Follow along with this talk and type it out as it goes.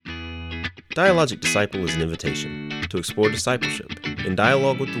Dialogic Disciple is an invitation to explore discipleship in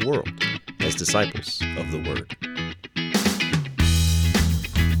dialogue with the world as disciples of the Word.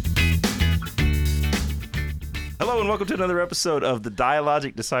 Hello and welcome to another episode of the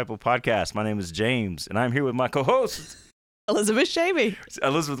Dialogic Disciple podcast. My name is James and I'm here with my co-host, Elizabeth Shavey.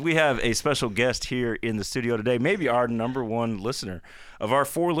 Elizabeth. We have a special guest here in the studio today, maybe our number one listener. Of our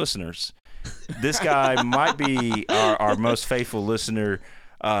 4 listeners, this guy might be our most faithful listener,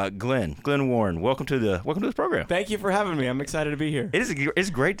 Glen Warren. Welcome to the program. Thank you for having me. I'm excited to be here. It's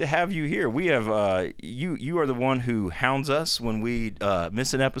great to have you here. We have you are the one who hounds us when we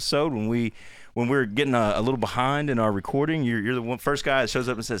miss an episode, when we're getting a little behind in our recording. You're the first guy that shows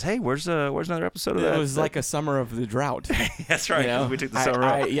up and says, "Hey, where's another episode of that?" It was like a summer of the drought. That's right. You know? We took the summer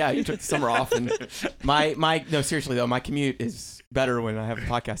off. Yeah, you took the summer off, and no, seriously though, my commute is better when I have a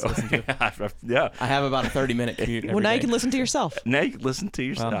podcast to listen to. Yeah, I have about a 30-minute commute. Well, now day. you can listen to yourself. Now you can listen to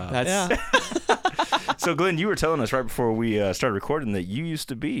yourself. Well, that's, So, Glenn, you were telling us right before we started recording that you used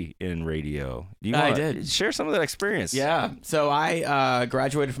to be in radio. Do you I wanna did. Share some of that experience. Yeah. So I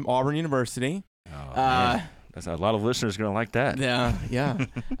graduated from Auburn University. Oh, man. That's a lot of listeners going to like that. Yeah.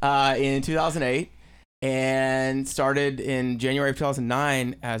 In 2008, and started in January of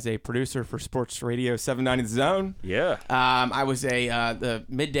 2009 as a producer for Sports Radio 790 The Zone. Yeah. I was the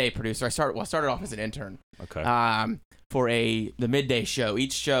midday producer. I started off as an intern. Okay. For the midday show.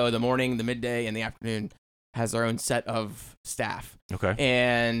 Each show, the morning, the midday, and the afternoon, has their own set of staff. Okay.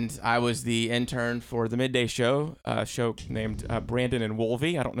 And I was the intern for the midday show, a show named Brandon and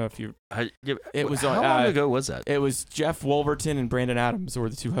Wolvie. I don't know if you. It was How long ago was that? It was Jeff Wolverton and Brandon Adams were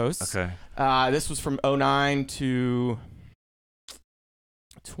the 2 hosts. Okay. This was from 2009 to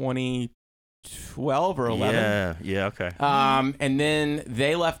 2012 or 11. Yeah. Okay. And then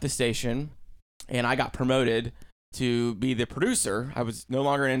they left the station, and I got promoted to be the producer. I was no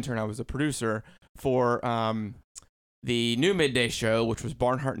longer an intern. I was a producer for the new midday show, which was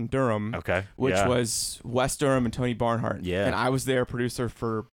Barnhart and Durham. Okay. Which was Wes Durham and Tony Barnhart. Yeah. And I was their producer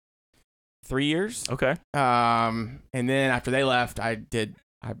for 3 years. Okay. And then after they left, I did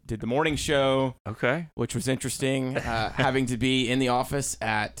the morning show. Okay. Which was interesting. Having to be in the office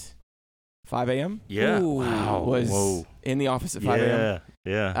at 5 a.m. Yeah. Ooh. Wow. Was in the office at 5 a.m.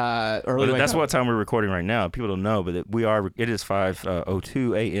 Yeah. Early. Well, that's wake up. what time we're recording right now. People don't know, but it is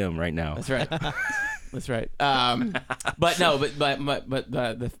 5:02 a.m. right now. That's right. That's right. But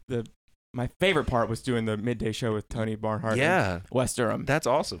my favorite part was doing the midday show with Tony Barnhart. Yeah. And Wes Durham. That's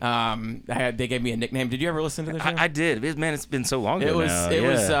awesome. They gave me a nickname. Did you ever listen to the show? I did. Man, it's been so long ago now.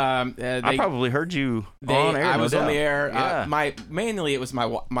 I I probably heard you on air. I was on the air. Yeah. Mainly it was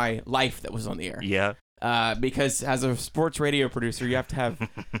my life that was on the air. Yeah. Because as a sports radio producer, you have to have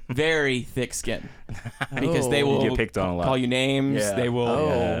very thick skin because they will You get picked on a lot. call you names. Yeah. They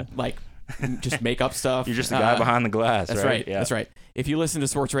will Yeah. just make up stuff. You're just the guy behind the glass, That's right. Yeah. That's right. If you listen to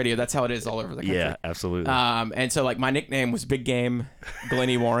sports radio, that's how it is all over the country. Yeah, absolutely. And so my nickname was Big Game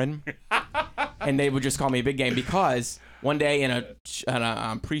Glenny Warren, and they would just call me Big Game because one day in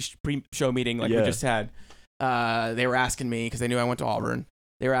a pre-show meeting we just had, they were asking me because they knew I went to Auburn.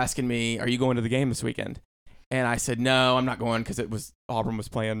 They were asking me, "Are you going to the game this weekend?" And I said, "No, I'm not going," because Auburn was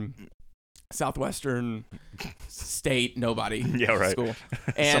playing Southwestern State, nobody. Yeah, right. School.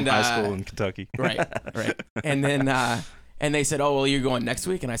 And some high school in Kentucky. Right. And then and they said, "Oh, well, you're going next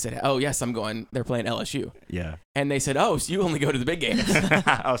week?" And I said, "Oh, yes, I'm going. They're playing LSU." Yeah. And they said, "Oh, so you only go to the big games?"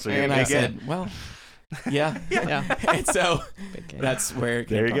 Oh, so you're And I said, "Well, yeah." And so that's where it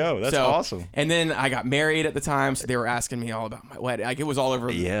came there you from. go. That's So, awesome. And then I got married at the time, so they were asking me all about my wedding. Like, it was all over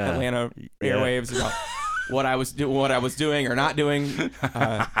Atlanta airwaves about what I was doing or not doing,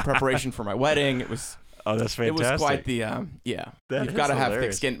 preparation for my wedding. It was. Oh, that's fantastic. It was quite the You've got to have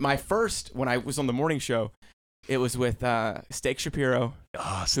thick skin. My first, when I was on the morning show, it was with Steak Shapiro,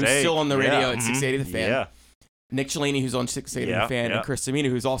 who's still on the radio at 680 The Fan. Yeah. Nick Cellini, who's on 680 The Fan, and Chris Semina,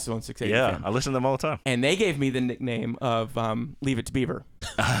 who's also on 680 The Fan. I listen to them all the time. And they gave me the nickname of Leave It to Beaver.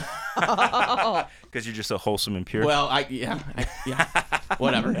 Because you're just so wholesome and pure. Well,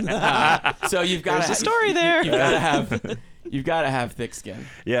 whatever. So you've got There's a story there. You've got to have thick skin.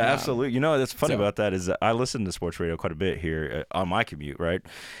 Yeah, absolutely. You know, that's funny about that is I listen to sports radio quite a bit here on my commute, right?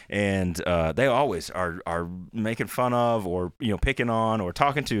 And they always are making fun of or picking on or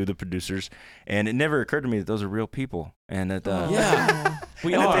talking to the producers, and it never occurred to me that those are real people and that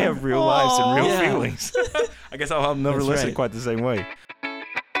we and are. that they have real lives and real Yeah. feelings. I guess I'll never That's listen right. quite the same way.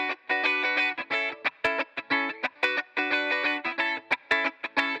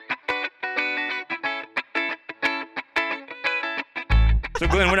 So,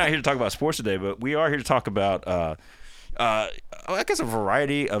 Glenn, we're not here to talk about sports today, but we are here to talk about I guess a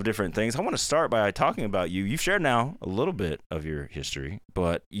variety of different things. I want to start by talking about you. You've shared now a little bit of your history,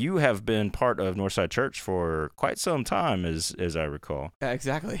 but you have been part of Northside Church for quite some time, as I recall.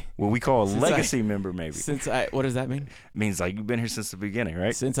 Exactly. What we call a legacy member, maybe. What does that mean? Means like you've been here since the beginning,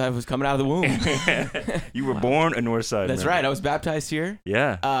 right? Since I was coming out of the womb. You were born a Northside That's member. right. I was baptized here.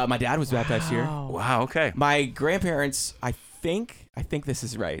 Yeah. My dad was baptized here. Wow. Okay. My grandparents, I think this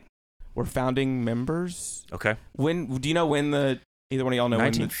is right, were founding members. Okay. When do you know when either one of y'all know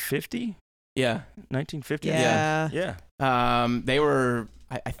 1950? Yeah. 1950? Yeah. Yeah. They were,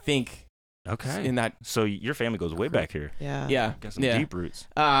 I think, Okay. in that. So your family goes way back here. Yeah. Yeah. Got some yeah. deep roots.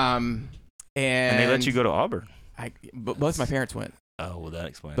 And they let you go to Auburn. Both my parents went. Oh, well, that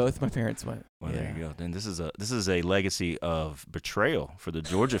explains. Both my parents went. Well, yeah. there you go. Then this is a legacy of betrayal for the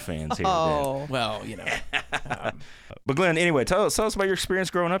Georgia fans here. Oh. Well, you know. But Glenn, anyway, tell us about your experience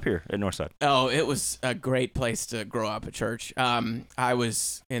growing up here at Northside. Oh, it was a great place to grow up at church. I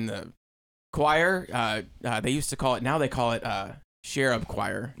was in the choir. They used to call it. Now they call it cherub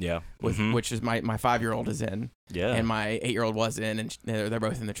choir. Yeah. Which is my 5-year-old is in. Yeah. And my 8-year-old was in, and they're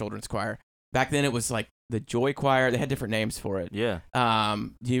both in the children's choir. Back then, it was like the Joy Choir. They had different names for it. Yeah.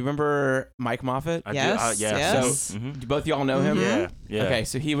 Do you remember Mike Moffitt? Yes. Yeah. Yes. So, do both of y'all know him? Yeah. Yeah. Okay,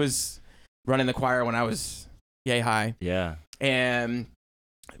 so he was running the choir when I was yay high. Yeah. And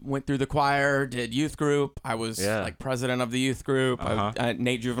went through the choir, did youth group. I was like president of the youth group.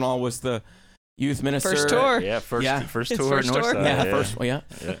 Nate Juvenile was the youth minister. First tour. Yeah. First It's tour at first tour. Northside. Yeah, first one.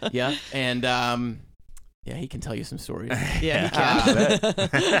 Yeah. And yeah, he can tell you some stories. Yeah, he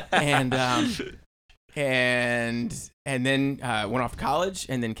can. And then went off to college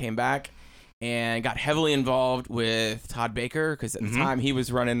and then came back and got heavily involved with Todd Baker because at the time he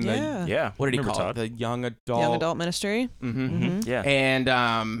was running Yeah. what did he call Todd? it? The young adult ministry. Mm-hmm. Yeah.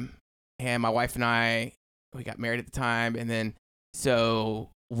 And my wife and I, we got married at the time, and then so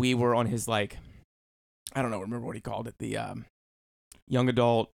we were on his I don't know, remember what he called it, the young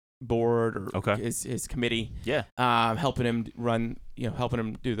adult board or his committee. Yeah. Helping him run, helping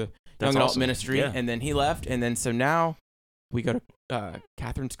him do the That's young adult awesome. ministry, Yeah. and then he left, and then so now we go to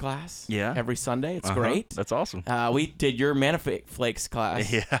Catherine's class. Yeah. Every Sunday. It's great. That's awesome. We did your Manna Flakes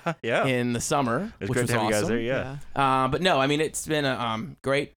class. Yeah. In the summer, It's which great was to have awesome. you guys there. Yeah. But no, I mean it's been a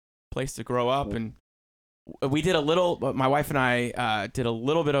great place to grow up, and we did my wife and I did a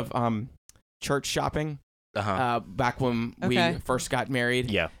little bit of church shopping back when we first got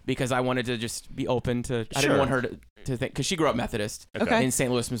married. Yeah. Because I wanted to just be open to. I didn't want her to think, because she grew up Methodist in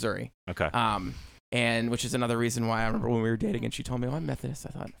St. Louis, Missouri. Okay. And which is another reason why I remember when we were dating and she told me, "Oh, I'm Methodist." I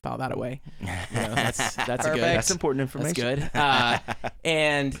thought, file that away. That's good. That's important information. That's good.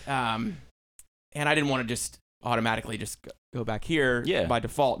 And I didn't want to just automatically just go back here by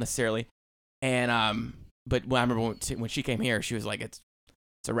default necessarily. And but when I remember when she came here, she was like, "It's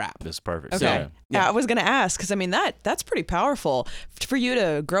a wrap." That's perfect. Okay. So, Yeah, I was going to ask, because I mean, that's pretty powerful for you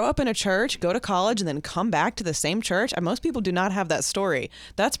to grow up in a church, go to college, and then come back to the same church. Most people do not have that story.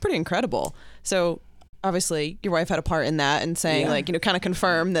 That's pretty incredible. So obviously your wife had a part in that and saying kind of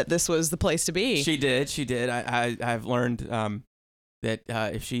confirm that this was the place to be. She did. I've learned that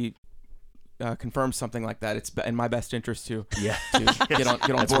if she confirms something like that, it's in my best interest to get on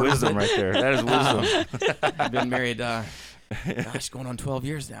That's board wisdom with it. right there. That is wisdom. I've been married going on 12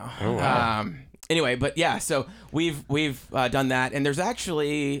 years now. Oh, wow. Anyway, but yeah, so we've done that, and there's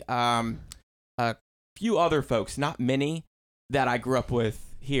actually a few other folks, not many, that I grew up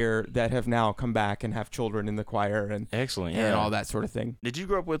with here that have now come back and have children in the choir and excellent, and all that sort of thing. Did you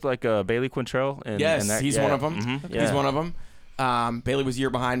grow up with Bailey Quintrell? Yes, he's one of them. Mm-hmm. He's one of them. Bailey was a year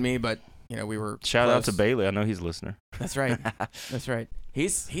behind me, but we were shout close. out to Bailey. I know he's a listener. That's right. That's right.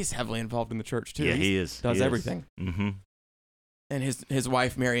 He's heavily involved in the church too. Yeah, he is. Does everything. Mm-hmm. And his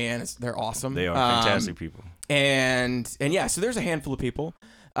wife Marianne they're awesome. They are fantastic people. And yeah, so there's a handful of people.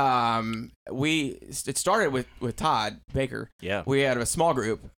 It started with Todd Baker. Yeah. We had a small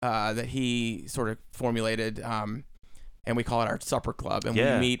group that he sort of formulated, and we call it our supper club. And we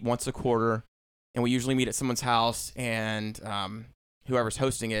meet once a quarter, and we usually meet at someone's house, and whoever's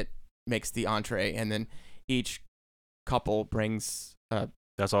hosting it makes the entree, and then each couple brings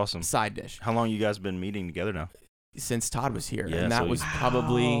that's awesome side dish. How long you guys been meeting together now? Since Todd was here, Yeah, and that so was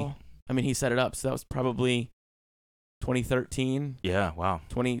probably. I mean, he set it up, so that was probably 2013. Yeah, wow.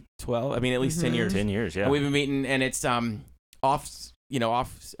 2012. I mean, at least 10 years. 10 years, yeah. And we've been meeting, and it's off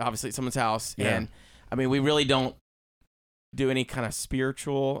obviously at someone's house. Yeah. And I mean, we really don't do any kind of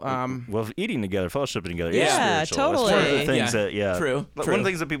spiritual. Well, eating together, fellowshipping together, Yeah, is spiritual. totally. That's one of the things that true. One of the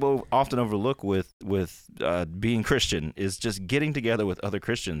things that people often overlook with being Christian is just getting together with other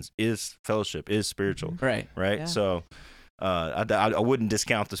Christians is fellowship, is spiritual, Right. Yeah. So. I wouldn't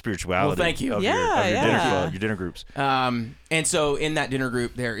discount the spirituality. Well, thank you. Of Yeah, your dinner groups. And so in that dinner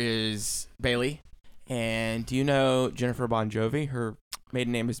group there is Bailey, and do you know Jennifer Bon Jovi? Her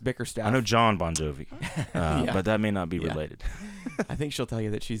maiden name is Bickerstaff. I know John Bon Jovi, but that may not be related. I think she'll tell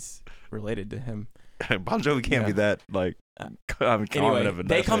you that she's related to him. Bon Jovi can't be that Anyway,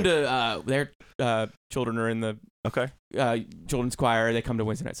 they come to their children are in the children's choir. They come to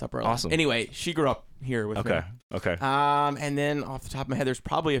Wednesday night supper. Awesome. Anyway, she grew up here with me. Okay. And then off the top of my head, there's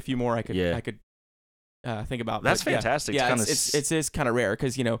probably a few more I could think about. That's fantastic. Yeah, it's kind of rare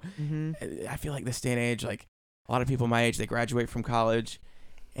because Mm-hmm. I feel like this day and age, like a lot of people my age, they graduate from college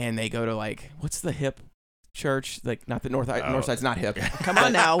and they go to like what's the hip church? Like not the Northside's not hip. Come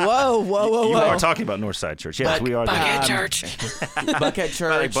on now. Whoa. You are talking about Northside Church. Yes, we are. Buckhead Church. Buckhead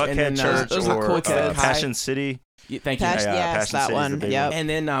Church. Buckhead and then, Church those or are cool Passion City. Thank you. Yes, Passion that City is the one. big Yep. And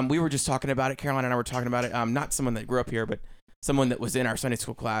then we were just talking about it. Caroline and I were talking about it. Not someone that grew up here, but someone that was in our Sunday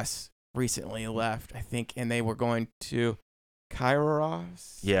school class recently left, I think, and they were going to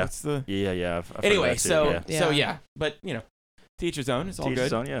Kairos. Yeah. What's the... Yeah. I've heard Anyway, that too, so yeah, but to each his own. It's all to each good.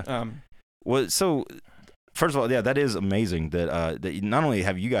 his own, yeah. Well, so first of all, that is amazing that not only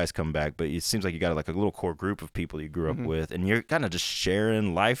have you guys come back, but it seems like you got like a little core group of people you grew up with, and you're kind of just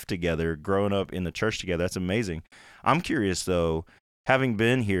sharing life together, growing up in the church together. That's amazing. I'm curious though, having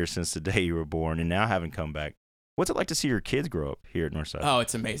been here since the day you were born, and now having come back, what's it like to see your kids grow up here at Northside? Oh,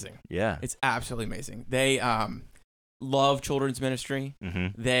 it's amazing. Yeah, it's absolutely amazing. They love children's ministry.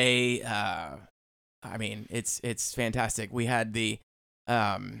 Mm-hmm. They, it's fantastic. We had the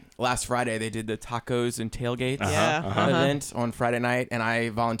last Friday they did the tacos and tailgates event on Friday night, and I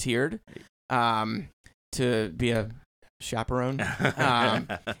volunteered to be a chaperone.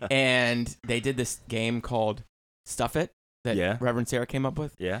 And they did this game called Stuff It that Reverend Sarah came up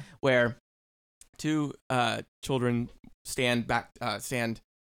with. Yeah, where two children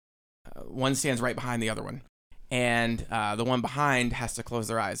one stands right behind the other one, and the one behind has to close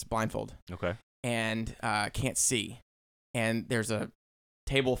their eyes blindfold. Okay. And can't see, and there's a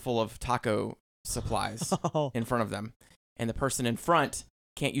table full of taco supplies in front of them, and the person in front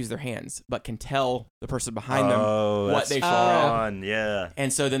can't use their hands but can tell the person behind them what they should grab. Yeah.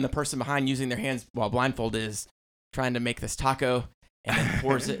 And so then the person behind using their hands while blindfolded is trying to make this taco, and then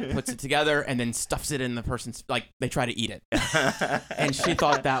puts it together, and then stuffs it in the person's, like they try to eat it. And she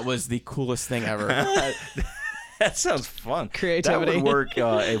thought that was the coolest thing ever. That sounds fun. Creativity. That would work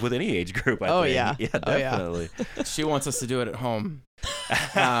with any age group, I think. Yeah. Yeah, definitely. She wants us to do it at home.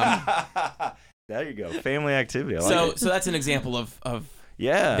 There you go. Family activity. I like it. So that's an example of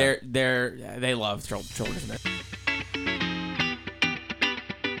they love children.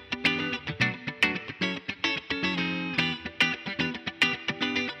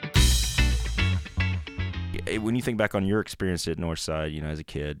 When you think back on your experience at Northside, as a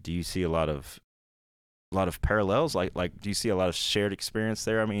kid, do you see a lot of parallels? Like do you see a lot of shared experience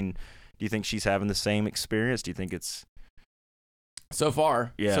there? I mean, do you think she's having the same experience? Do you think it's so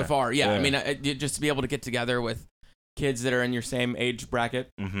far? Yeah. I mean, just to be able to get together with kids that are in your same age bracket,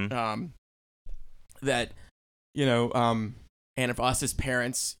 that and if us as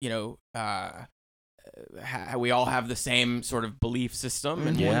parents, we all have the same sort of belief system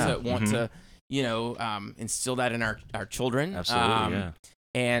and want to instill that in our children. Absolutely,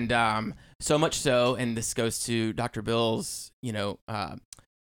 And so much so, and this goes to Dr. Bill's,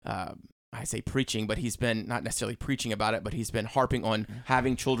 I say preaching, but he's been not necessarily preaching about it, but he's been harping on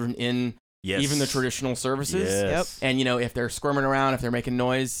having children in even the traditional services. Yes. And, if they're squirming around, if they're making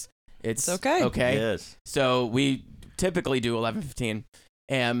noise, it's okay. Okay. Yes. So we typically do 11:15,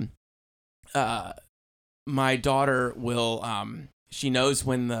 and my daughter will, she knows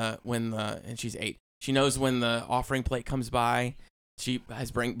when and she's 8. She knows when the offering plate comes by. She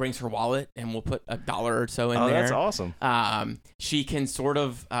brings her wallet, and we'll put $1 or so in there. Oh, that's awesome. She can sort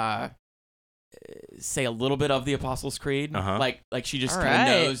of say a little bit of the Apostles' Creed, like she just kind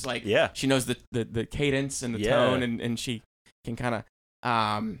of knows, she knows the cadence and the tone, and she can kind of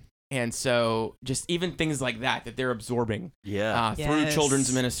and so just even things like that they're absorbing through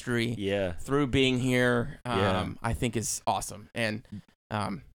children's ministry, through being here, I think is awesome. And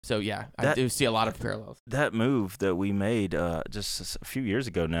I do see a lot of parallels. That move that we made just a few years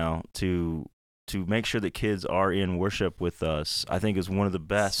ago now to make sure that kids are in worship with us, I think is one of the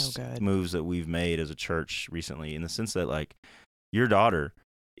best moves that we've made as a church recently, in the sense that like your daughter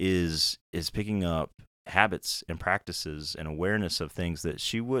is picking up habits and practices and awareness of things that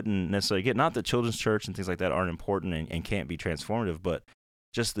she wouldn't necessarily get. Not that children's church and things like that aren't important and can't be transformative, but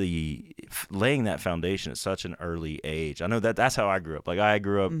just laying that foundation at such an early age. I know that's how I grew up. Like I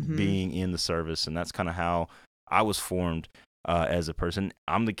grew up being in the service, and that's kind of how I was formed as a person.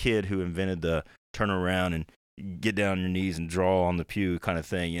 I'm the kid who invented the turn around and get down on your knees and draw on the pew kind of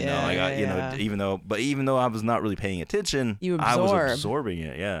thing, you know, even though I was not really paying attention, I was absorbing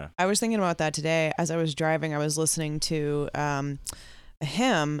it. Yeah. I was thinking about that today as I was driving. I was listening to a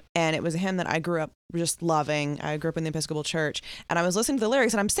hymn, and it was a hymn that I grew up just loving. I grew up in the Episcopal Church, and I was listening to the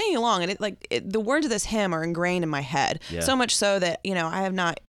lyrics, and I'm singing along, and the words of this hymn are ingrained in my head, so much so that, you know, I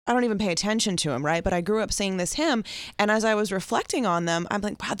don't even pay attention to them, right? But I grew up singing this hymn, and as I was reflecting on them, I'm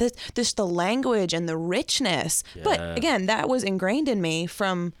like, wow, this the language and the richness. Yeah. But again, that was ingrained in me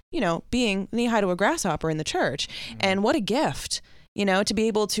from, you know, being knee-high to a grasshopper in the church. And what a gift, you know, to be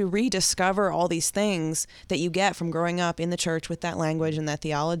able to rediscover all these things that you get from growing up in the church with that language and that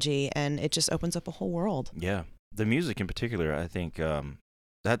theology, and it just opens up a whole world. Yeah. The music in particular, I think,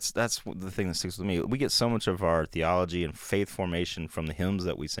 that's the thing that sticks with me. We get so much of our theology and faith formation from the hymns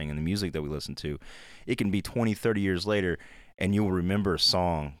that we sing and the music that we listen to. It can be 20, 30 years later, and you'll remember a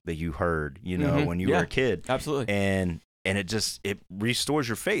song that you heard, you know, when you were a kid. Absolutely. And it restores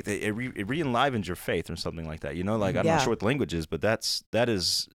your faith. It re-enlivens your faith or something like that. You know, like I'm not sure what the language is, but that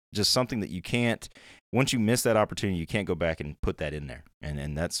is just something that you can't. Once you miss that opportunity, you can't go back and put that in there,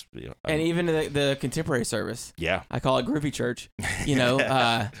 and that's and even the contemporary service. Yeah, I call it Groovy Church. You know,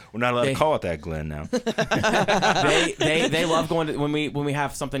 we're not allowed to call it that, Glenn. Now they love going to when we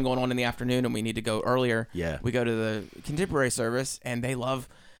have something going on in the afternoon and we need to go earlier. Yeah, we go to the contemporary service, and they love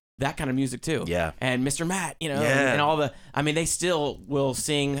that kind of music too. Yeah, and Mr. Matt, you know, and all the. I mean, they still will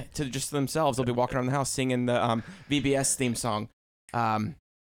sing to just themselves. They'll be walking around the house singing the VBS theme song.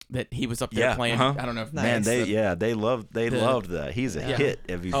 That he was up there playing. I don't know if they loved that. He's a hit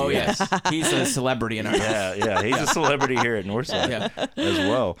at VBS. Oh yes, he's a celebrity in our house. He's a celebrity here at Northside as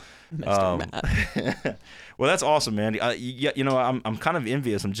well. Well, that's awesome, man. You know, I'm kind of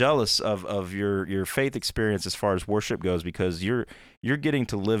envious. I'm jealous of your faith experience as far as worship goes, because you're getting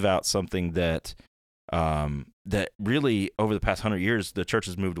to live out something that really over the past 100 years the church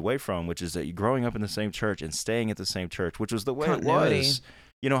has moved away from, which is that you're growing up in the same church and staying at the same church, which was the way it was.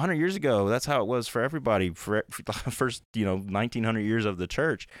 You know, 100 years ago, that's how it was for everybody for the first, 1900 years of the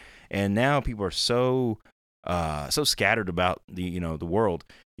church. And now people are so scattered about the world.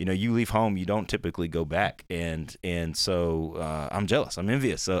 You know, you leave home, you don't typically go back. And so I'm jealous. I'm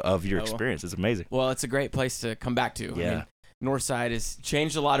envious of your experience. It's amazing. Well, it's a great place to come back to. Yeah. I mean, Northside has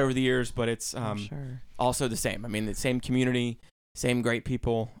changed a lot over the years, but it's also the same. I mean, the same community, same great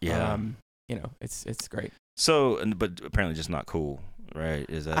people. Yeah. It's great. So, but apparently just not cool. Right?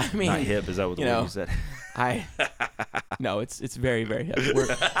 Is that not hip? Is that what the word you said? No, it's very, very hip. We're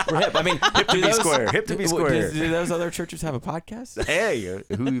hip. I mean, hip to be square. Hip to be square. Do those other churches have a podcast? Hey,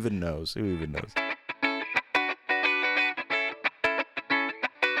 who even knows?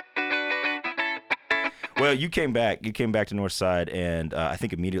 Well, you came back to Northside, and I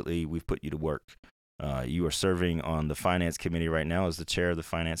think immediately we've put you to work. You are serving on the finance committee right now as the chair of the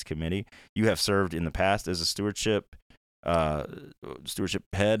finance committee. You have served in the past as a stewardship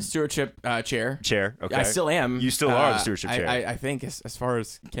head, chair. Okay, I still am. You still are the stewardship chair. I think as far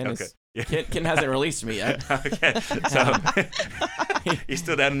as Ken is. Ken hasn't released me yet. Okay, so he's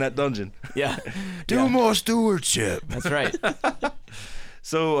still down in that dungeon. Yeah, do more stewardship. That's right.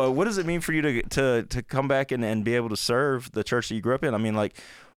 So, what does it mean for you to come back and be able to serve the church that you grew up in? I mean, like,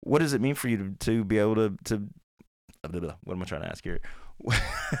 what does it mean for you to be able to what am I trying to ask here?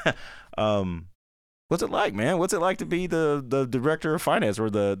 What's it like, man? What's it like to be the director of finance or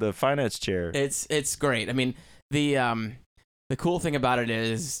the finance chair? It's great. I mean, the cool thing about it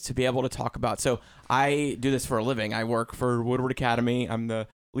is to be able to talk about. So I do this for a living. I work for Woodward Academy. I'm the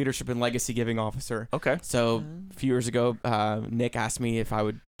leadership and legacy giving officer. Okay. So a few years ago, Nick asked me if I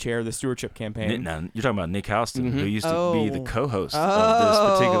would chair the stewardship campaign. Now, you're talking about Nick Houston, who used to be the co-host of this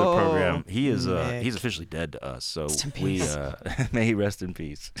particular program. He is he's officially dead to us. So we may he rest in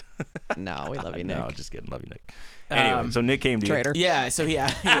peace. No, we love you, Nick. No, just kidding. Love you, Nick. Anyway, so Nick came to traitor. you. Yeah. So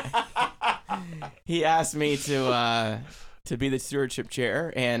he asked me to be the stewardship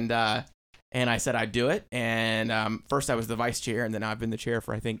chair, and I said I'd do it. And first I was the vice chair, and then I've been the chair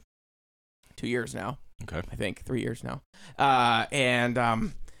for I think 2 years now. Okay. I think 3 years now. And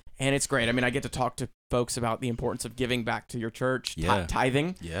it's great. I mean, I get to talk to folks about the importance of giving back to your church,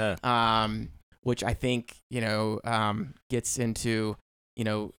 tithing. Yeah. Which I think gets into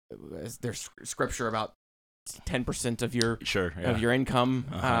there's scripture about 10% of your of your income.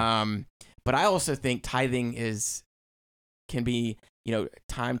 But I also think tithing can be,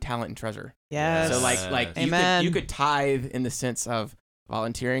 time, talent, and treasure. Yes. So like Amen. you could tithe in the sense of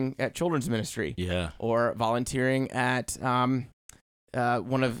volunteering at children's ministry. Yeah. Or volunteering at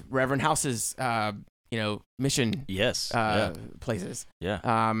one of Reverend House's mission Yes. places.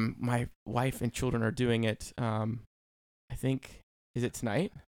 Yeah. My wife and children are doing it. I think, is it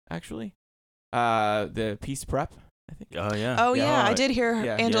tonight actually? The Peace Prep, I think. Oh yeah. Oh yeah, I did hear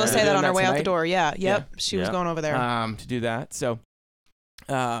Angela say that on her way out the door. Yeah. Yep. She was going over there. To do that. So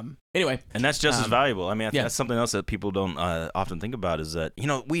anyway, and that's just as valuable. I mean, that's something else that people don't often think about is that,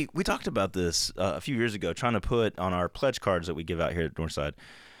 we talked about this a few years ago, trying to put on our pledge cards that we give out here at Northside,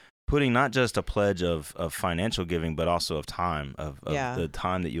 putting not just a pledge of financial giving, but also of time, of the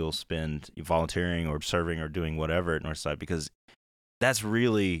time that you'll spend volunteering or serving or doing whatever at Northside, because that's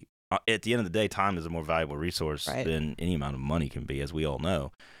really, at the end of the day, time is a more valuable resource than any amount of money can be, as we all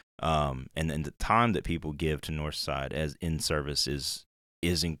know. And then the time that people give to Northside as in service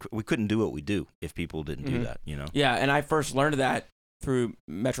we couldn't do what we do if people didn't do that, Yeah, and I first learned that through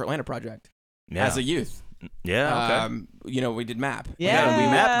Metro Atlanta Project as a youth. Yeah, okay. We did MAP. Yeah, we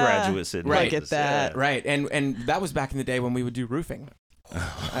MAP graduates. Right, get that. Yeah. Right, and that was back in the day when we would do roofing.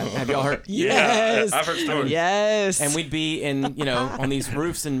 Have y'all heard? Yes. I've heard stories. Yes. And we'd be in, on these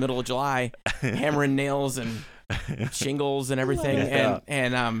roofs in the middle of July, hammering nails and shingles and everything,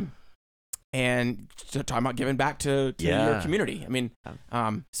 and talking about giving back to your community. I mean,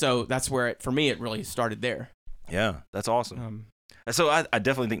 so that's where for me it really started there. Yeah, that's awesome. So I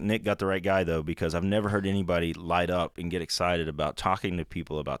definitely think Nick got the right guy, though, because I've never heard anybody light up and get excited about talking to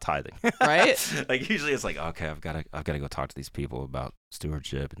people about tithing. Right? Like usually it's like, okay, I've got to go talk to these people about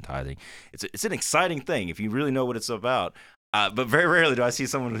stewardship and tithing. It's an exciting thing if you really know what it's about. But very rarely do I see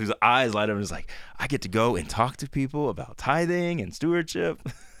someone whose eyes light up and is like, I get to go and talk to people about tithing and stewardship.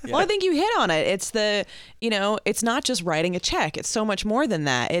 Yeah. Well, I think you hit on it. It's it's not just writing a check. It's so much more than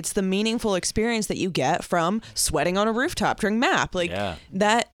that. It's the meaningful experience that you get from sweating on a rooftop during MAP.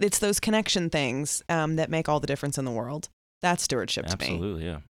 That it's those connection things that make all the difference in the world. That's stewardship to me. Absolutely,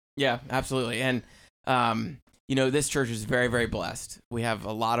 yeah. Yeah, absolutely. And, this church is very, very blessed. We have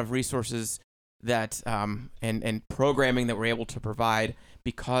a lot of resources that and programming that we're able to provide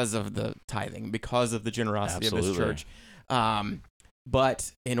because of the tithing, because of the generosity of this church.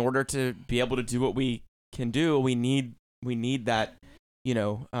 But in order to be able to do what we can do, we need that,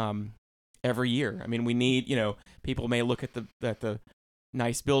 every year. I mean, we need, people may look at the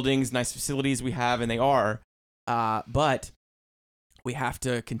nice buildings, nice facilities we have, and they are, but we have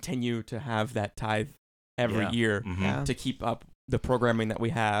to continue to have that tithe every year to keep up the programming that we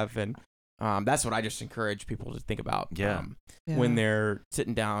have. And that's what I just encourage people to think about when they're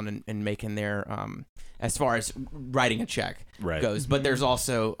sitting down and making their, as far as writing a check goes. But there's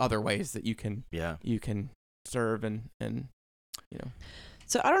also other ways that you can serve and.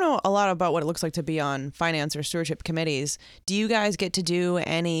 So I don't know a lot about what it looks like to be on finance or stewardship committees. Do you guys get to do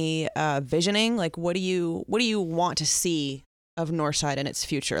any visioning? Like, what do you want to see of Northside in its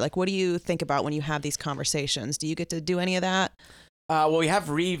future? Like, what do you think about when you have these conversations? Do you get to do any of that? Well, we have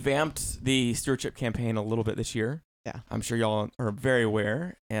revamped the stewardship campaign a little bit this year. Yeah. I'm sure y'all are very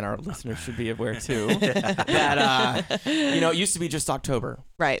aware, and our listeners should be aware too, that, it used to be just October.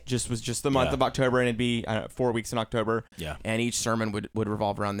 Right. Was just the month of October, and it'd be 4 weeks in October. Yeah. And each sermon would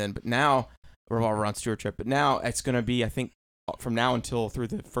revolve around then. But now, revolve around stewardship. But now it's going to be, I think, from now until through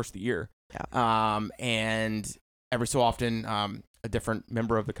the first of the year. Yeah. And every so often, a different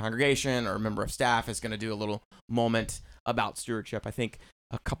member of the congregation or a member of staff is going to do a little moment about stewardship. I think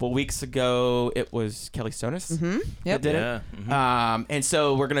a couple weeks ago it was Kelly Sonis that did it. Mm-hmm. And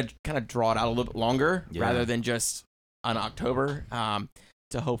so we're going to kind of draw it out a little bit longer rather than just on October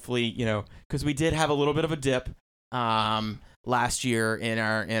to hopefully, because we did have a little bit of a dip last year in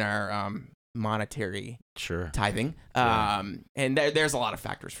our monetary tithing. And there's a lot of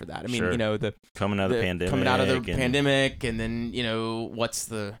factors for that. I mean, the coming out of the pandemic and then, what's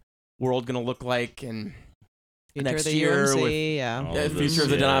the world going to look like and next the year UMC, with the future of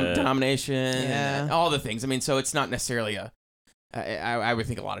the denomination and all the things. I mean, so it's not necessarily I would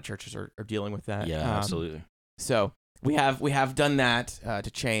think a lot of churches are dealing with that. Yeah, absolutely. So we have done that to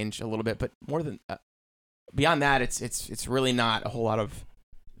change a little bit, but more than beyond that, it's really not a whole lot of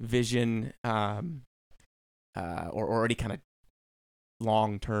vision or any kind of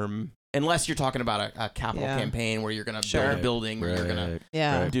long term. Unless you're talking about a capital campaign where you're going to build a building, or you're going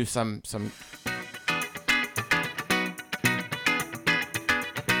to do some.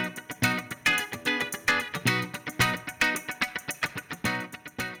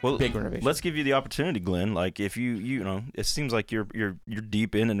 big renovation. Let's give you the opportunity, Glenn. Like if you know, it seems like you're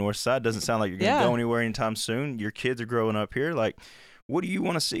deep in the Northside. Doesn't sound like you're going to go anywhere anytime soon. Your kids are growing up here. Like, what do you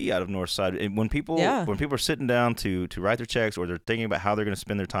want to see out of Northside? And when people are sitting down to write their checks, or they're thinking about how they're going to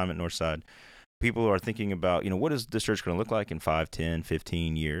spend their time at Northside, people are thinking about, what is this church going to look like in 5, 10,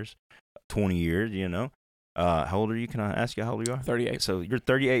 15 years, 20 years, How old are you? Can I ask you how old you are? 38. So you're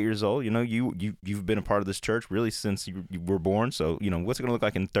 38 years old. You've been a part of this church really since you were born. So, what's it going to look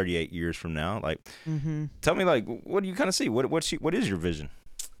like in 38 years from now? Like, tell me, like, what do you kind of see? What is your vision?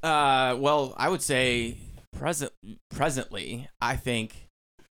 Well, I would say presently, I think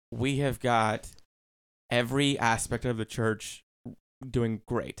we have got every aspect of the church doing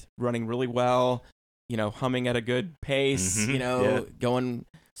great, running really well, humming at a good pace, going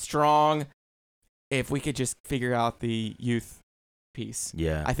strong. If we could just figure out the youth piece.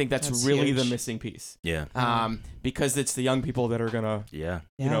 Yeah. I think that's really huge. The missing piece. Yeah. Because it's the young people that are going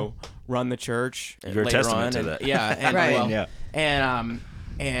to, run the church. You're a testament to that. Yeah. And, right. Well, yeah.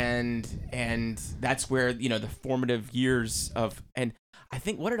 And that's where, the formative years of, and I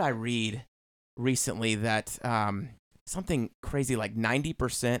think, what did I read recently that something crazy like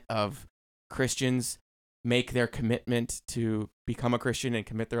 90% of Christians make their commitment to become a Christian and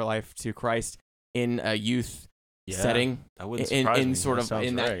commit their life to Christ in a youth setting, that wouldn't surprise me. In sort of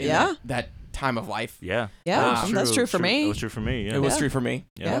in that right. that time of life. Yeah, that's true for me. It was true for me. Yeah. It was true for me.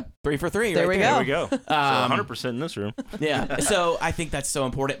 Yeah. 3 for 3. There right we There we go. So 100% in this room. Yeah. So I think that's so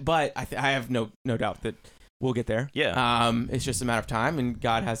important, but I have no doubt that we'll get there. Yeah. It's just a matter of time, and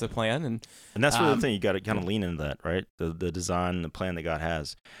God has a plan, and that's really the thing. You got to kind of lean into that, right? The design, the plan that God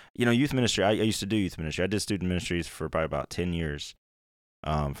has. Youth ministry. I used to do youth ministry. I did student ministries for probably about 10 years,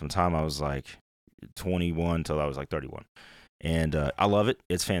 from the time I was like 21 till I was like 31, and I love it.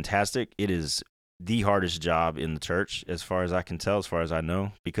 It's fantastic. It is the hardest job in the church, as far as I can tell, as far as I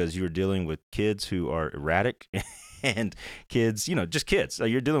know, because you're dealing with kids who are erratic. And kids, just kids.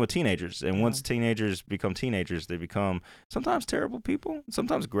 You're dealing with teenagers. And once teenagers become teenagers, they become sometimes terrible people,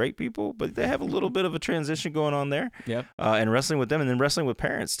 sometimes great people, but they have a little bit of a transition going on there. Yep. And wrestling with them, and then wrestling with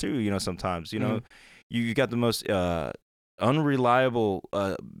parents too, sometimes. You got the most unreliable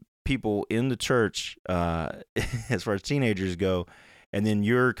people in the church as far as teenagers go. And then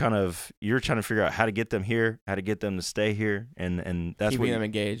you're trying to figure out how to get them here, how to get them to stay here, and that's keeping what them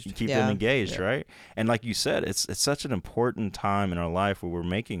engaged. You keep them engaged, right? And like you said, it's such an important time in our life where we're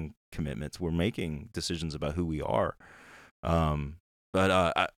making commitments, we're making decisions about who we are.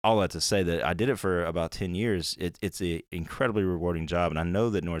 But all that to say that I did it for about 10 years. It's an incredibly rewarding job, and I know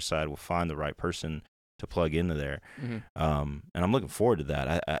that Northside will find the right person to plug into there. And I'm looking forward to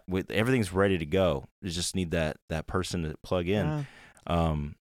that. With everything's ready to go. You just need that person to plug in. Yeah.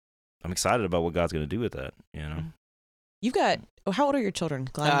 I'm excited about what God's going to do with that. You've got. How old are your children,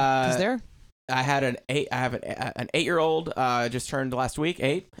 Glenn? Because they're. I had an 8-year-old just turned last week,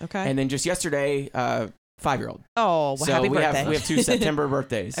 8. Okay. And then just yesterday, 5-year-old. Oh, well, so happy we birthday! We have 2 September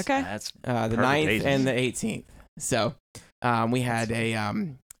birthdays. Okay. That's the 9th ages. and the 18th. So we had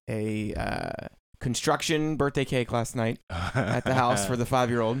a construction birthday cake last night at the house for the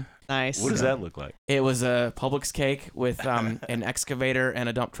 5-year-old. Nice. What does that look like? It was a Publix cake with an excavator and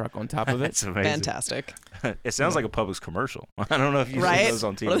a dump truck on top of it. That's amazing. Fantastic. It sounds like a Publix commercial. I don't know if you've Right? seen those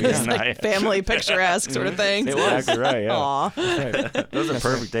on TV. One of those, like, family picturesque sort of things. It was. Exactly right. Yeah. Aw. Right. Those are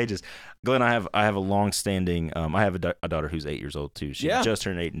perfect ages. Glenn, I have a long-standing. I have a daughter who's 8 years old too. She just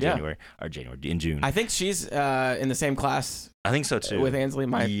turned 8 in June. I think she's in the same class. I think so too. With Ansley,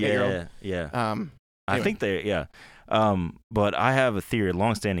 my 8-year-old. Yeah. Anyway. I think but I have a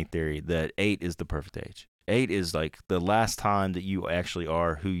long-standing theory that 8 is the perfect age. 8 is like the last time that you actually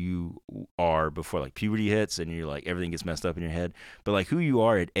are who you are before like puberty hits and you're like everything gets messed up in your head. But like who you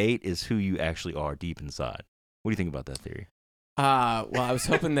are at 8 is who you actually are deep inside. What do you think about that theory? Well, I was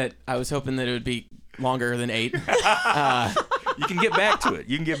hoping that it would be longer than 8. You can get back to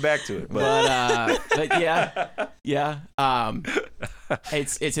it. But yeah.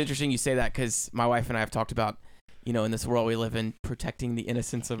 It's interesting you say that because my wife and I have talked about, in this world we live in, protecting the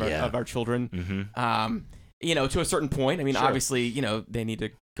innocence of our children. Mm-hmm. To a certain point. I mean, Sure. obviously, they need to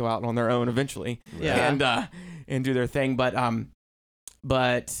go out on their own eventually, Yeah. and do their thing. But I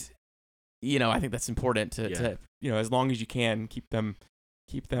think that's important to as long as you can keep them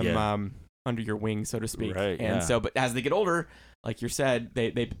under your wing, so to speak. Right, and so, but as they get older, like you said, they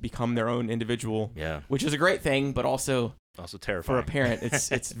become their own individual. Yeah. Which is a great thing, but also terrifying for a parent.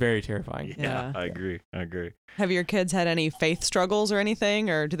 It's very terrifying. Yeah. I agree. Have your kids had any faith struggles or anything,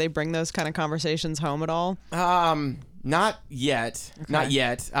 or do they bring those kind of conversations home at all? Not yet. Okay. Not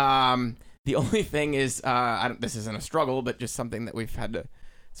yet. The only thing is, this isn't a struggle, but just something that we've had to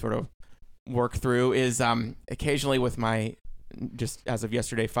sort of work through is occasionally with my, just as of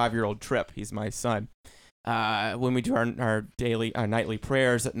yesterday, 5-year-old Trip. He's my son. When we do our nightly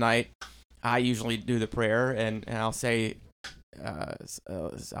prayers at night, I usually do the prayer, and I'll say,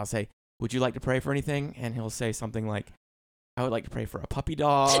 would you like to pray for anything? And he'll say something like, I would like to pray for a puppy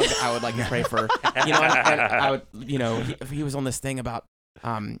dog. I would like to pray for, and I would, he was on this thing about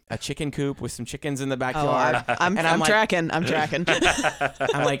a chicken coop with some chickens in the backyard. I'm tracking. I'm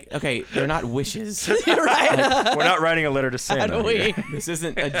like, okay, they're not wishes. You're right. Like, we're not writing a letter to Santa. This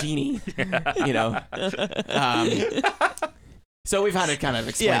isn't a genie, So we've had to kind of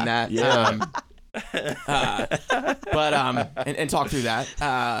explain that. Yeah. And talk through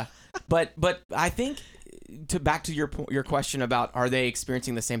that. But I think back to your question about are they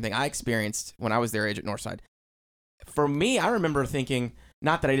experiencing the same thing I experienced when I was their age at Northside. For me, I remember thinking,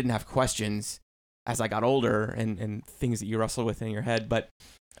 not that I didn't have questions as I got older and things that you wrestle with in your head, but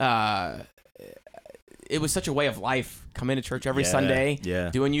it was such a way of life. Coming to church every Sunday,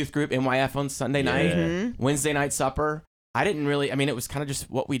 doing youth group, NYF on Sunday night, Wednesday night supper. I didn't really, it was kind of just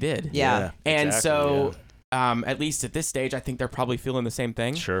what we did. Yeah. And exactly, so, at least at this stage, I think they're probably feeling the same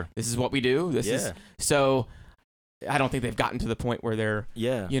thing. Sure. This is what we do. So I don't think they've gotten to the point where they're,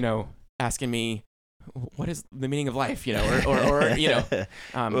 asking me, what is the meaning of life, or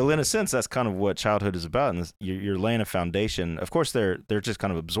well, in a sense, that's kind of what childhood is about. And you're laying a foundation. Of course, they're just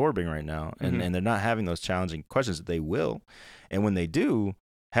kind of absorbing right now, and they're not having those challenging questions that they will. And when they do,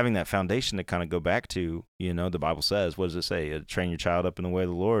 having that foundation to kind of go back to, the Bible says, what does it say? Train your child up in the way of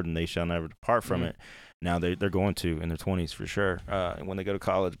the Lord, and they shall never depart from it. Now they're going to in their 20s for sure, when they go to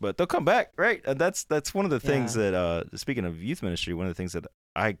college, but they'll come back, right? That's one of the things that, speaking of youth ministry, one of the things that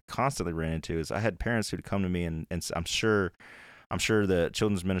I constantly ran into is I had parents who'd come to me, and I'm sure the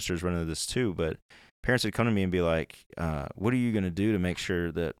children's ministers run into this too, but parents would come to me and be like, what are you going to do to make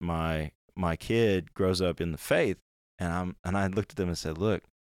sure that my kid grows up in the faith? And I looked at them and said, look,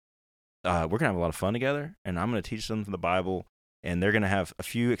 we're going to have a lot of fun together, and I'm going to teach them from the Bible, and they're going to have a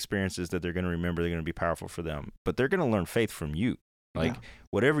few experiences that they're going to remember. They're going to be powerful for them, but they're going to learn faith from you. Like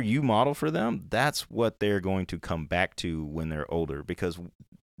whatever you model for them, that's what they're going to come back to when they're older, because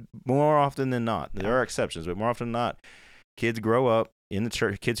more often than not, there are exceptions, but more often than not, kids grow up in the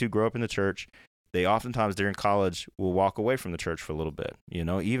church, kids who grow up in the church, they oftentimes during college will walk away from the church for a little bit.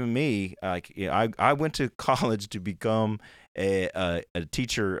 Even me, I went to college to become a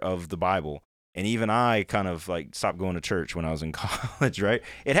teacher of the Bible. And even I kind of stopped going to church when I was in college, right?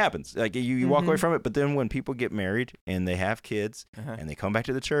 It happens. Like you walk away from it, but then when people get married and they have kids and they come back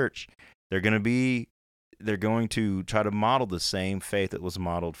to the church, they're going to try to model the same faith that was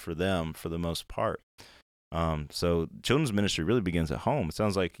modeled for them for the most part. So children's ministry really begins at home. It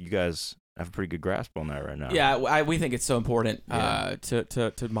sounds like you guys have a pretty good grasp on that right now. Yeah, we think it's so important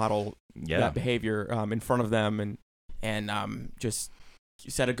to model that behavior in front of them and just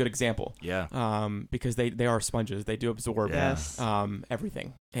set a good example. Yeah. Because they are sponges. They do absorb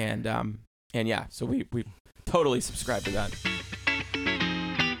everything. And so we totally subscribe to that.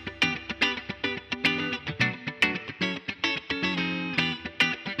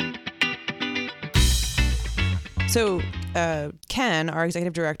 So Ken, our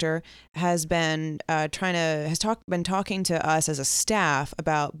executive director, has been talking to us as a staff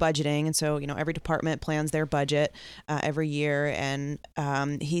about budgeting, and so every department plans their budget every year, and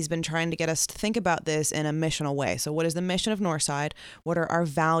he's been trying to get us to think about this in a missional way. So, what is the mission of Northside? What are our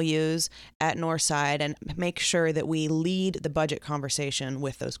values at Northside? And make sure that we lead the budget conversation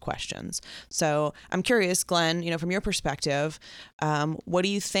with those questions. So, I'm curious, Glenn, from your perspective, what do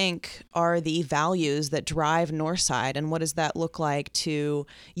you think are the values that drive Northside, and what does that look like to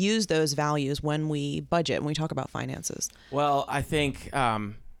use those values when we budget, when we talk about finances? Well, I think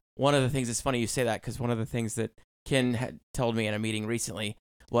one of the things, it's funny you say that, because one of the things that Ken had told me in a meeting recently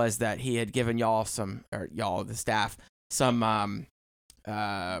was that he had given the staff, some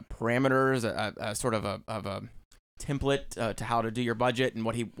parameters, a sort of a template to how to do your budget and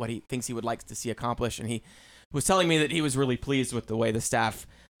what he thinks he would like to see accomplished. And he was telling me that he was really pleased with the way the staff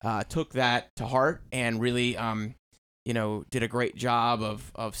took that to heart and really did a great job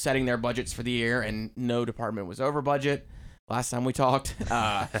of setting their budgets for the year, and no department was over budget last time we talked,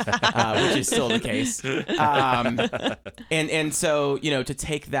 which is still the case. And so, to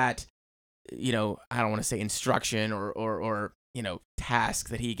take that, I don't want to say instruction or task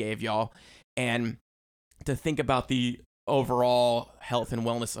that he gave y'all, and to think about the overall health and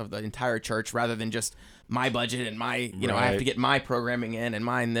wellness of the entire church rather than just my budget and my, I have to get my programming in and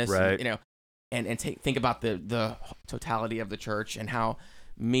mine this, and think about the totality of the church and how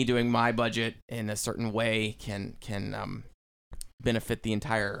me doing my budget in a certain way can benefit the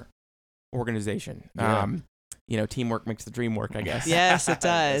entire organization. Yeah. Teamwork makes the dream work, I guess. Yes, it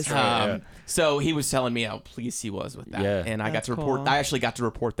does. So he was telling me how pleased he was with that. Yeah. And I got That's to report, cool. I actually got to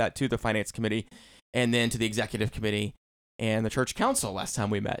report that to the finance committee and then to the executive committee and the church council last time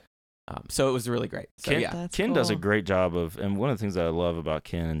we met. So it was really great. So Ken, yeah. That's Ken does a cool. great job of, and one of the things that I love about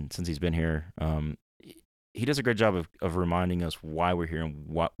Ken since he's been here, he does a great job of reminding us why we're here and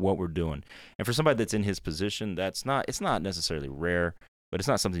what we're doing. And for somebody that's in his position, it's not necessarily rare, but it's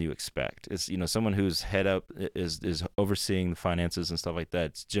not something you expect. It's, someone who's head up is overseeing the finances and stuff like that.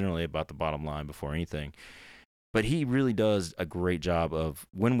 It's generally about the bottom line before anything. But he really does a great job of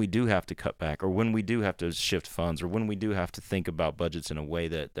when we do have to cut back or when we do have to shift funds or when we do have to think about budgets in a way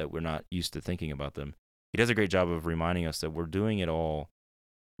that we're not used to thinking about them. He does a great job of reminding us that we're doing it all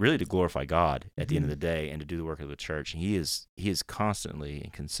really to glorify God at the end of the day and to do the work of the church. And he is constantly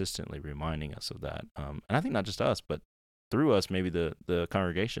and consistently reminding us of that. And I think not just us, but through us, maybe the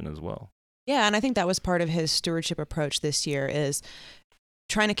congregation as well. Yeah, and I think that was part of his stewardship approach this year is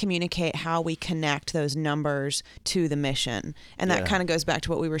trying to communicate how we connect those numbers to the mission. And that kind of goes back to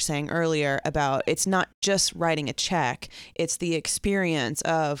what we were saying earlier about it's not just writing a check, it's the experience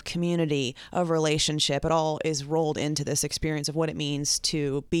of community, of relationship. It all is rolled into this experience of what it means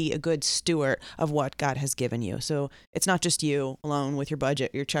to be a good steward of what God has given you. So it's not just you alone with your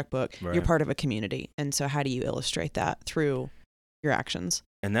budget, your checkbook, Right. you're part of a community. And so how do you illustrate that through your actions?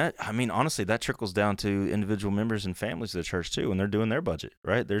 And that, honestly, that trickles down to individual members and families of the church too, when they're doing their budget,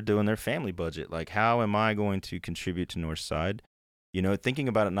 right? They're doing their family budget. Like, how am I going to contribute to Northside? Thinking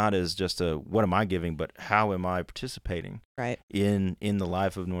about it not as just what am I giving, but how am I participating Right. in the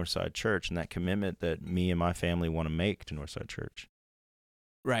life of Northside Church and that commitment that me and my family want to make to Northside Church.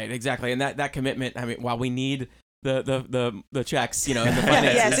 Right, exactly. And that commitment, while we need the checks, and the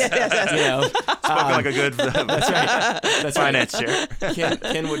finances, yes. Spoken like a good that's right. That's finance right. chair.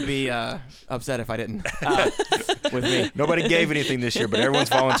 Ken would be upset if I didn't with me. Nobody gave anything this year, but everyone's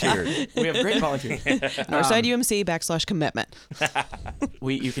volunteered. We have great volunteers. Northside UMC /commitment.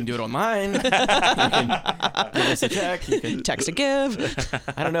 You can do it online. You can give us a check. You can Text to give.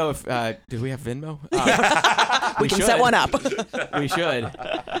 I don't know if did we have Venmo? We can set one up. We should.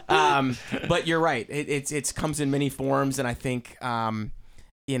 But you're right. It comes in many forms, and I think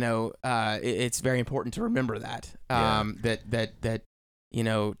it's very important to remember that that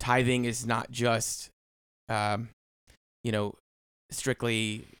tithing is not just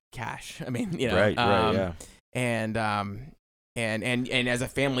strictly cash. Right, yeah. And as a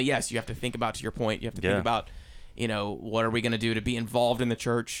family, yes, you have to think about, to your point, you have to think about what are we going to do to be involved in the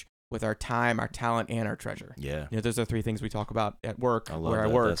church with our time, our talent, and our treasure. Yeah. Those are three things we talk about at work, where I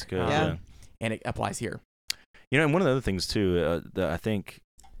that. work. That's good. And it applies here. And one of the other things too that I think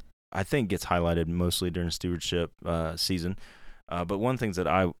gets highlighted mostly during stewardship season, but one of the things that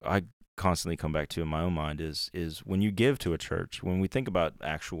I constantly come back to in my own mind is when you give to a church, when we think about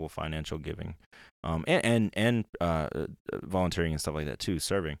actual financial giving, and volunteering and stuff like that too,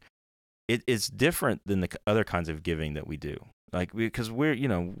 serving, it's different than the other kinds of giving that we do. Like because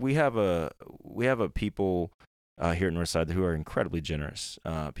we have a people here at Northside who are incredibly generous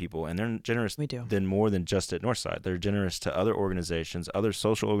people, and they're generous than more than just at Northside. They're generous to other organizations, other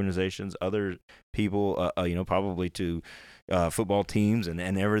social organizations, other people, probably to football teams and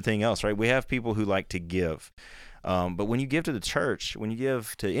everything else, right? We have people who like to give. But when you give to the church, when you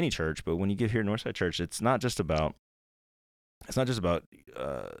give to any church, but when you give here at Northside Church, it's not just about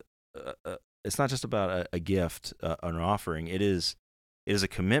a gift, an offering. It is a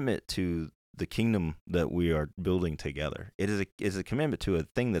commitment to the kingdom that we are building together. It is a commitment to a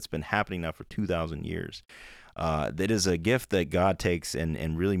thing that's been happening now for 2,000 years. That is a gift that God takes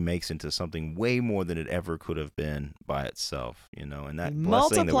and really makes into something way more than it ever could have been by itself, and that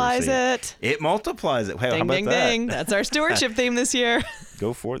multiplies it. It multiplies it. Hey, ding, how about ding, that? ding. That's our stewardship theme this year.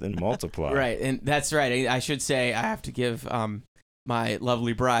 Go forth and multiply. Right, and that's right. I should say I have to give my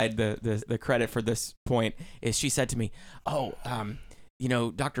lovely bride the credit for this point. Is she said to me,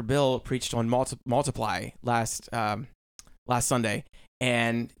 Dr. Bill preached on multiply last Sunday,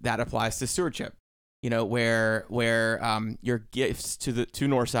 and that applies to stewardship. Where your gifts to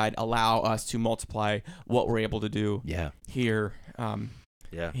Northside allow us to multiply what we're able to do. Yeah. Here.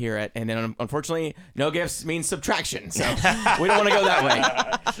 Here at, and then unfortunately, no gifts means subtraction. So we don't want to go that way.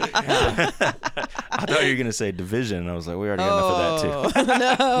 I thought you were going to say division, and I was like, we already got enough of that too.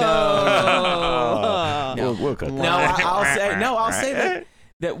 No. We'll cut that. I'll say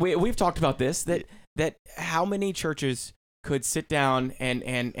that we've talked about this, that how many churches could sit down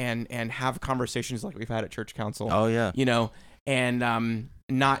and have conversations like we've had at church council. Oh yeah. And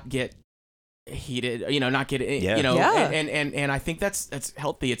not get heated, not get Yeah. and I think that's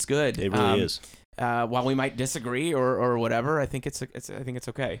healthy. It's good. It really is. While we might disagree or whatever, I think it's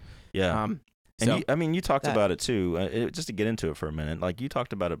okay. Yeah. So You talked about it too. Just to get into it for a minute, like you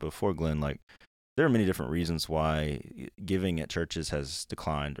talked about it before, Glenn. Like there are many different reasons why giving at churches has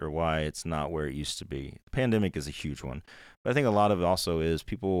declined or why it's not where it used to be. The pandemic is a huge one, but I think a lot of it also is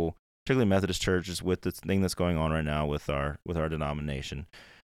people, particularly Methodist churches, with the thing that's going on right now with our denomination,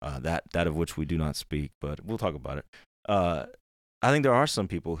 that of which we do not speak, but we'll talk about it. I think there are some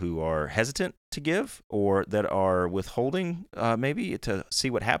people who are hesitant to give or that are withholding maybe to see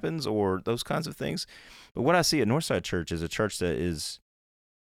what happens or those kinds of things. But what I see at Northside Church is a church that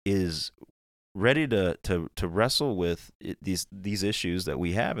is ready to wrestle with these issues that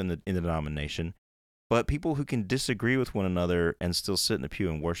we have in the denomination, but people who can disagree with one another and still sit in the pew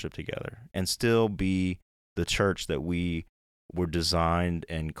and worship together and still be the church that we were designed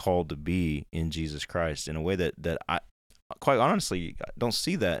and called to be in Jesus Christ in a way that I quite honestly don't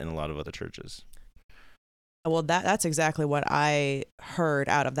see that in a lot of other churches. Well, that's exactly what I heard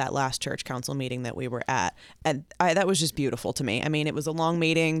out of that last church council meeting that we were at. And that was just beautiful to me. I mean, it was a long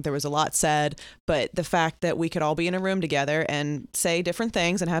meeting. There was a lot said, but the fact that we could all be in a room together and say different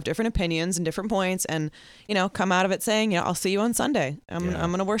things and have different opinions and different points and, come out of it saying, I'll see you on Sunday. I'm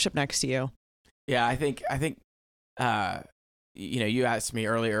going to worship next to you. Yeah, I think, you asked me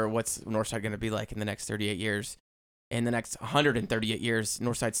earlier, what's Northside going to be like in the next 38 years? In the next 138 years,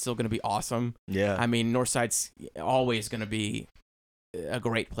 Northside's still going to be awesome. Yeah. I mean, Northside's always going to be a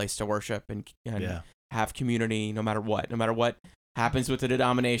great place to worship and have community no matter what. No matter what happens with the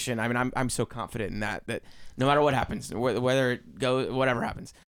denomination. I mean, I'm so confident in that no matter what happens, whether it goes, whatever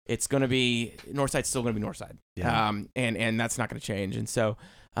happens, it's going to be, Northside's still going to be Northside. Yeah. And that's not going to change. And so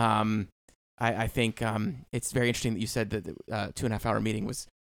I think it's very interesting that you said that the 2.5 hour meeting was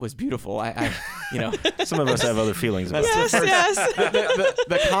beautiful. Some of us have other feelings about Yes, it. yes.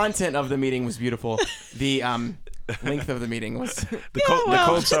 The content of the meeting was beautiful. The length of the meeting was The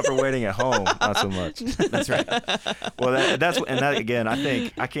cold supper waiting at home, not so much. That's right. Well, that again, I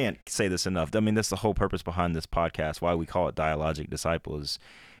think I can't say this enough. I mean, that's the whole purpose behind this podcast. Why we call it Dialogic Disciple is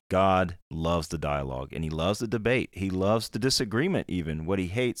God loves the dialogue and He loves the debate. He loves the disagreement. Even what He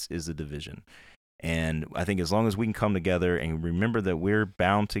hates is the division. And I think as long as we can come together and remember that we're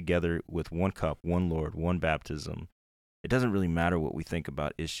bound together with one cup, one Lord, one baptism, it doesn't really matter what we think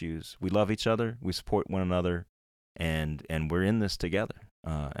about issues. We love each other, we support one another, and we're in this together.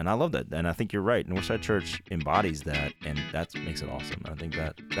 And I love that. And I think you're right. Northside Church embodies that, and that makes it awesome. I think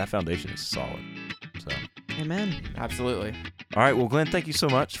that foundation is solid. So, Amen. Absolutely. all right. Well, Glenn, thank you so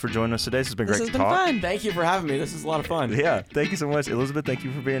much for joining us today. This has been This great has to been talk. fun. Thank you for having me. This is a lot of fun. Yeah, thank you so much. Elizabeth, thank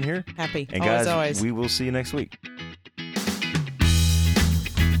you for being here. Happy. And always, guys, always. we will see you next week.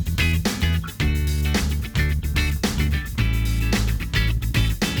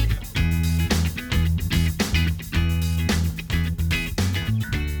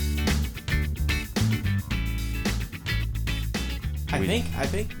 I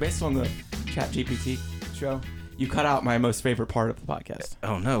think based on the ChatGPT show, you cut out my most favorite part of the podcast.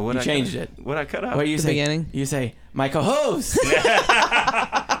 Oh no! You changed it. What I cut out? What you The say? beginning? You say my co-host.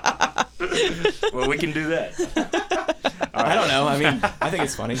 Well, we can do that. I don't know. I mean, I think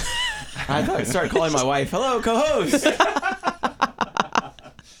it's funny. I started calling my wife, "Hello, co-host."